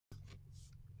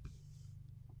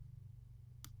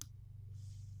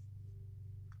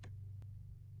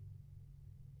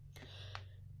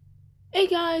Hey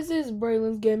guys, this is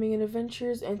Braylon's Gaming and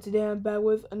Adventures, and today I'm back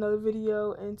with another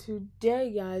video. And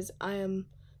today, guys, I am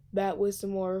back with some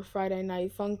more Friday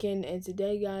Night Funkin'. And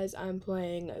today, guys, I'm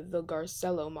playing the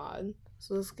Garcello mod.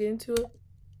 So let's get into it.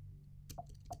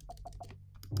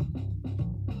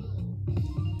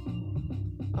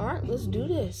 Alright, let's do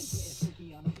this.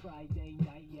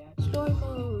 Story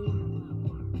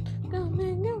mode. Go,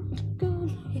 man, go.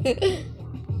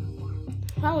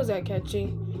 How was that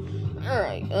catchy?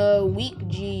 Alright, week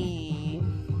G.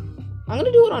 I'm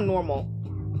gonna do it on normal.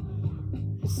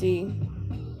 Let's see.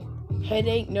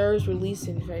 Headache, nerves, release,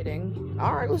 and fading.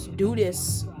 Alright, let's do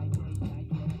this.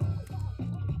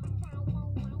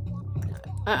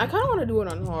 I kind of want to do it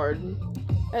on hard.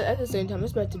 At the same time,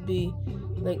 it's about to be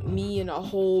like me and a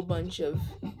whole bunch of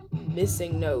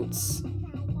missing notes.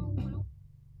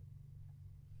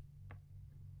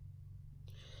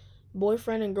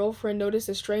 Boyfriend and girlfriend notice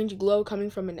a strange glow coming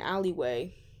from an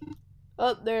alleyway.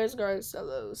 Oh, there's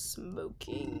Garcello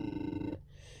smoking.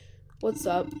 What's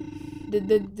up? Did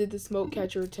the smoke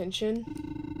catch your attention?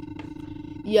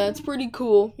 Yeah, it's pretty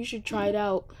cool. You should try it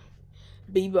out.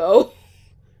 Bebo.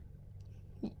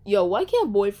 Yo, why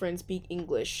can't boyfriend speak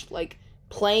English? Like,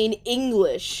 plain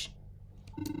English.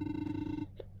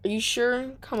 Are you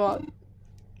sure? Come on.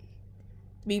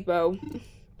 Bebo.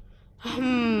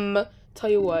 Tell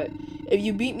you what. If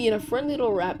you beat me in a friendly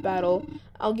little rap battle,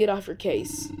 I'll get off your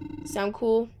case. Sound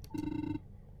cool?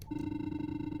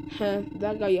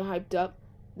 That got you hyped up.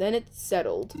 Then it's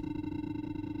settled.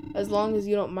 As long as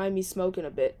you don't mind me smoking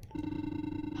a bit.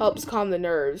 Helps calm the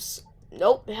nerves.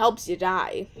 Nope, helps you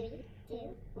die. 3,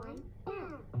 2, 1,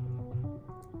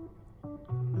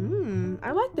 go.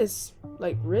 I like this,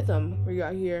 like, rhythm we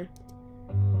got here.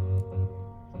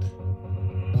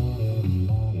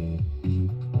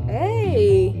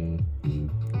 Hey!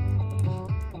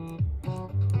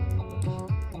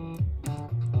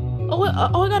 Oh,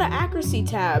 I got an accuracy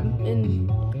tab, and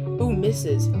ooh,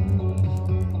 misses.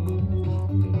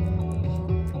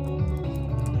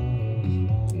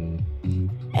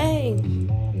 Hey!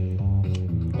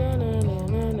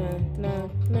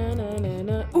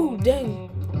 Na. Ooh, dang!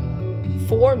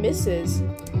 4 misses.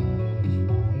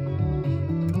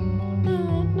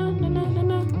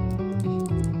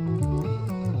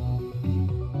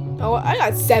 Oh, I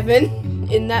got 7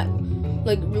 in that,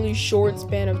 like, really short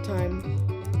span of time.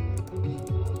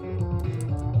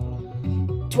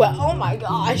 12. Oh my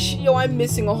gosh. Yo, I'm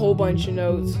missing a whole bunch of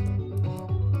notes.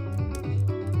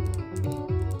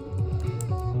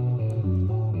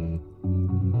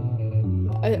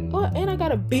 And I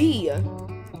got a B.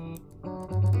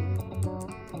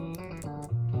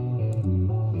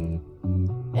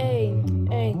 Hey.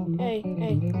 Hey.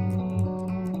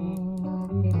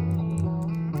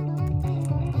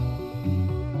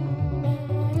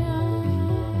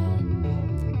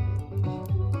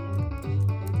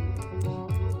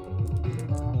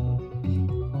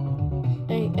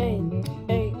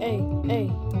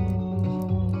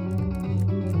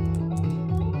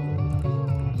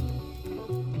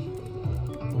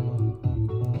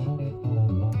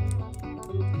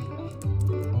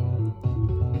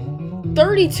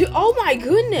 32. Oh my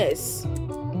goodness.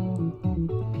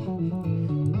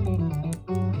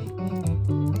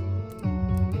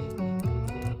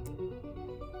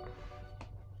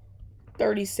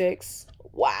 $36.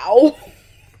 Wow.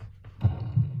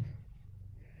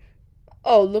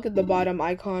 Oh, look at the bottom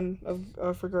icon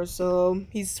of for Garcello.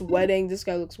 He's sweating. This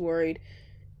guy looks worried.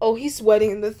 Oh, he's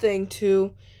sweating in the thing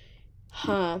too.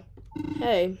 Huh.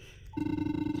 Hey.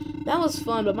 That was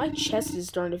fun, but my chest is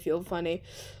starting to feel funny.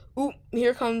 Ooh,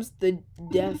 here comes the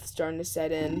death starting to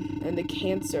set in, and the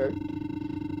cancer.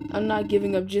 I'm not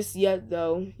giving up just yet,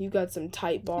 though. You got some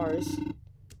tight bars.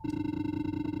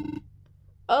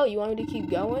 Oh, you want me to keep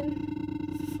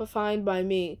going? Fine by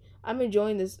me. I'm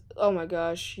enjoying this. Oh my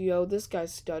gosh, yo, this guy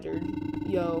stuttered.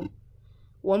 Yo,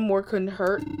 one more couldn't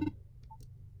hurt.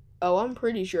 Oh, I'm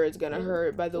pretty sure it's gonna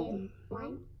hurt by the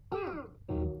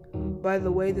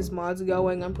way this mod's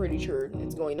going. I'm pretty sure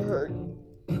it's going to hurt.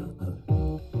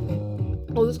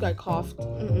 Oh, this guy coughed.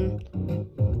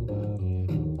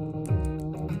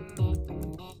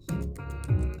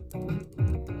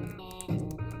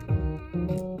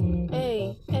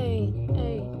 Hey. Hey.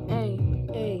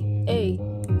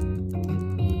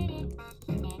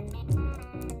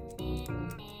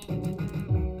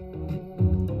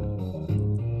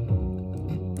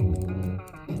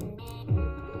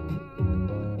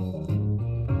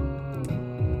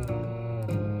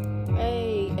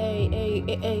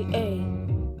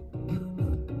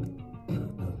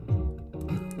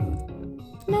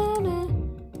 Na.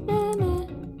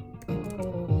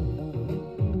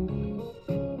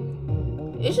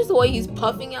 It's just the way he's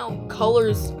puffing out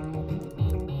colors.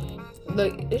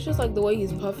 It's just like the way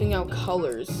he's puffing out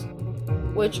colors.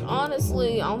 Which,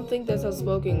 honestly, I don't think that's how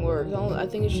smoking works. I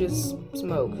think it's just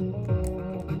smoke.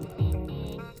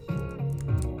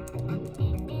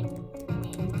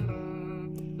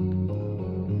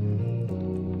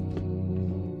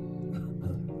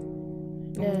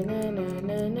 Na na na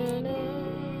na na na.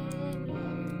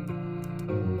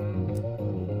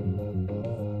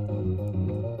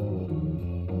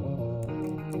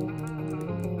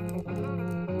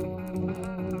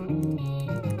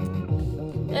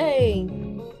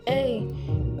 Hey,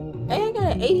 I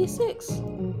got an 86. I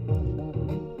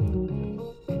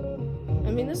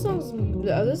mean, this song's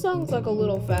like a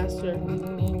little faster.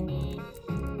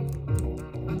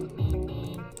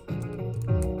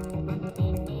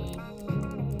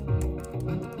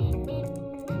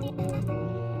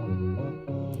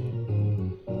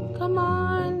 Come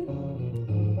on.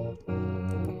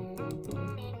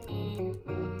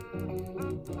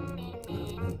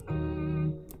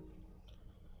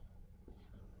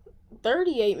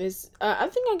 38 is, I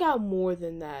think I got more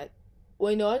than that.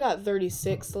 Wait, no, I got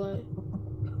 36. Like,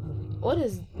 what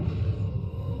is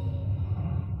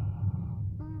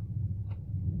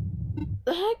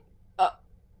the heck?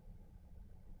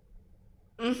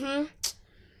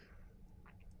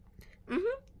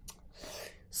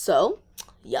 So,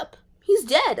 yep, he's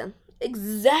dead.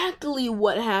 Exactly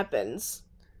what happens.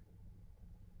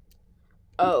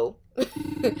 Oh.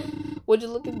 Would you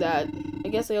look at that? I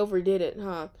guess I overdid it,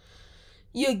 huh?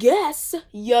 You guess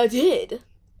you did.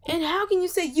 And how can you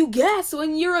say you guess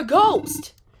when you're a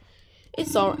ghost?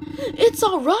 It's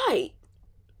alright.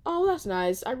 Oh, that's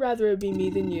nice. I'd rather it be me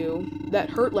than you.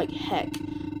 That hurt like heck.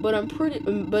 But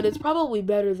it's probably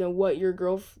better than what your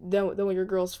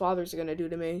girl's father's gonna do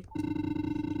to me.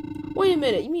 Wait a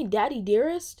minute, you mean Daddy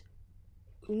Dearest?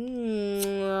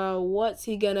 What's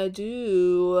he gonna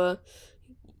do?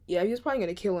 Yeah, he's probably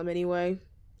gonna kill him anyway.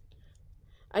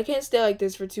 I can't stay like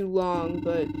this for too long,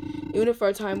 but even if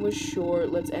our time was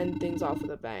short, let's end things off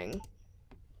with a bang.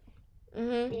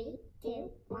 3, 2,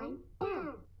 1,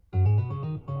 go.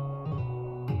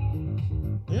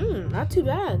 Not too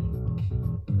bad.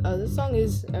 This song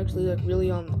is actually like really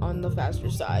on the faster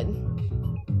side.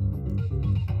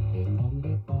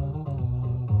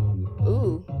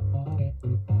 Ooh.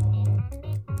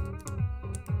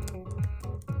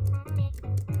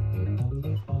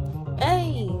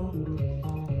 Hey.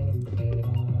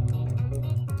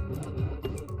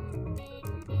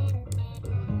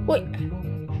 Wait,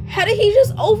 how did he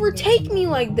just overtake me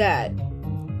like that?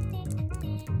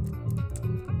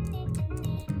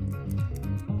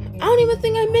 I don't even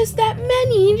think I missed that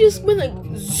many. He just went like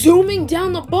zooming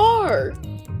down the bar.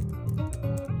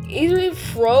 Either it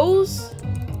froze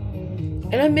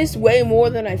and I missed way more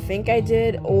than I think I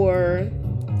did, or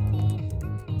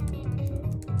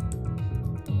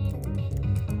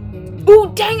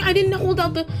ooh, dang, I didn't hold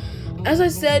out the, as I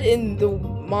said in the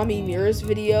Mommy Mirrors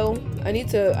video, I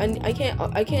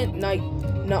can't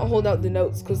not hold out the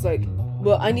notes, cause like,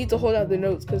 well, I need to hold out the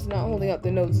notes, cause not holding out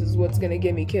the notes is what's gonna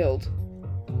get me killed.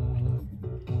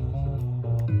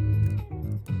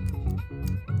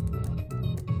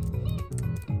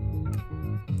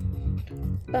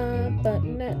 But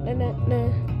nah.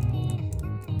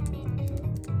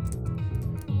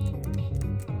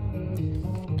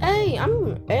 Hey,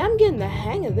 I'm getting the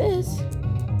hang of this.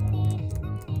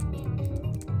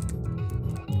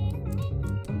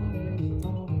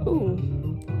 Ooh.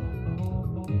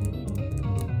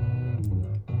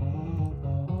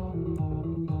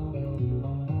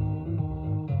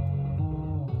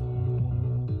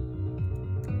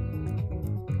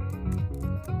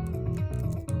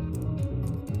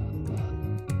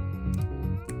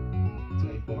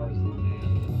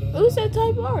 Who said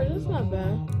type R? That's not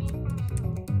bad.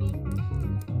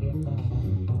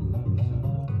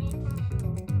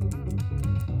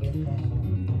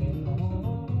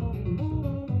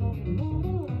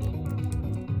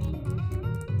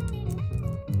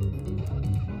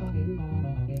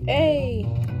 Hey.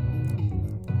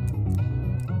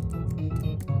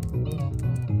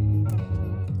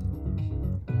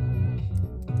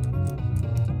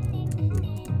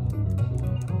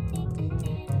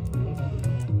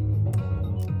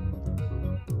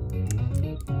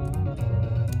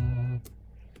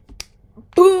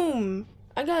 Boom!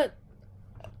 I got...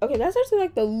 Okay, that's actually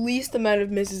like the least amount of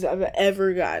misses I've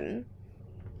ever gotten.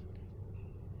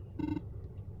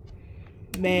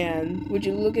 Man, would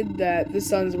you look at that? The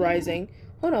sun's rising.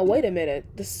 Hold on, wait a minute.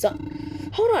 The sun...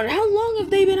 Hold on, how long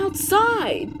have they been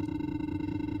outside?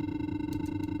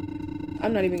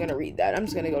 I'm not even gonna read that. I'm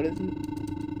just gonna go to...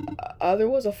 there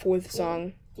was a fourth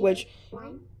song. which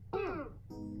 1, down.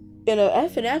 in a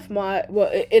FNF mod,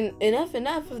 well, in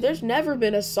FNF, there's never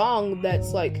been a song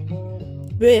that's like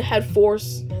had four.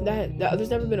 There's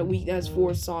never been a week that has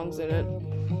 4 songs in it.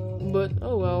 But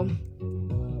oh well.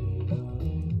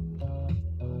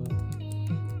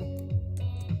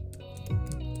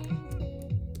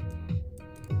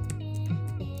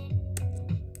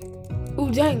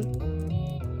 Ooh, dang.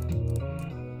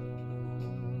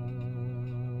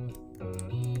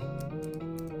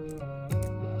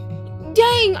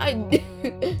 Dang,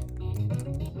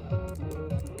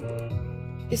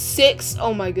 It's 6.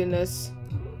 Oh my goodness.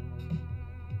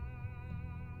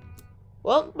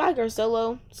 Well, bye,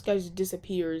 Garcello. This guy just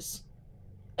disappears.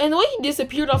 And the way he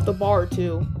disappeared off the bar,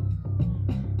 too.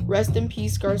 Rest in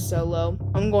peace, Garcello.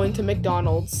 I'm going to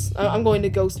McDonald's. I'm going to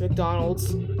Ghost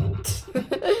McDonald's.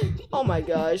 Oh my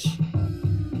gosh.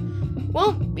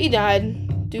 Well, he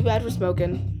died. Too bad for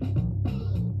smoking.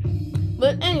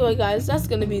 But anyway, guys, that's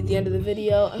going to be the end of the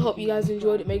video. I hope you guys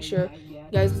enjoyed it. Make sure you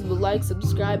guys leave a like,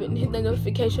 subscribe, and hit the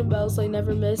notification bell so you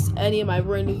never miss any of my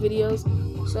brand new videos.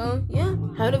 So, yeah,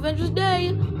 have an adventurous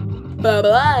day.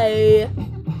 Bye-bye.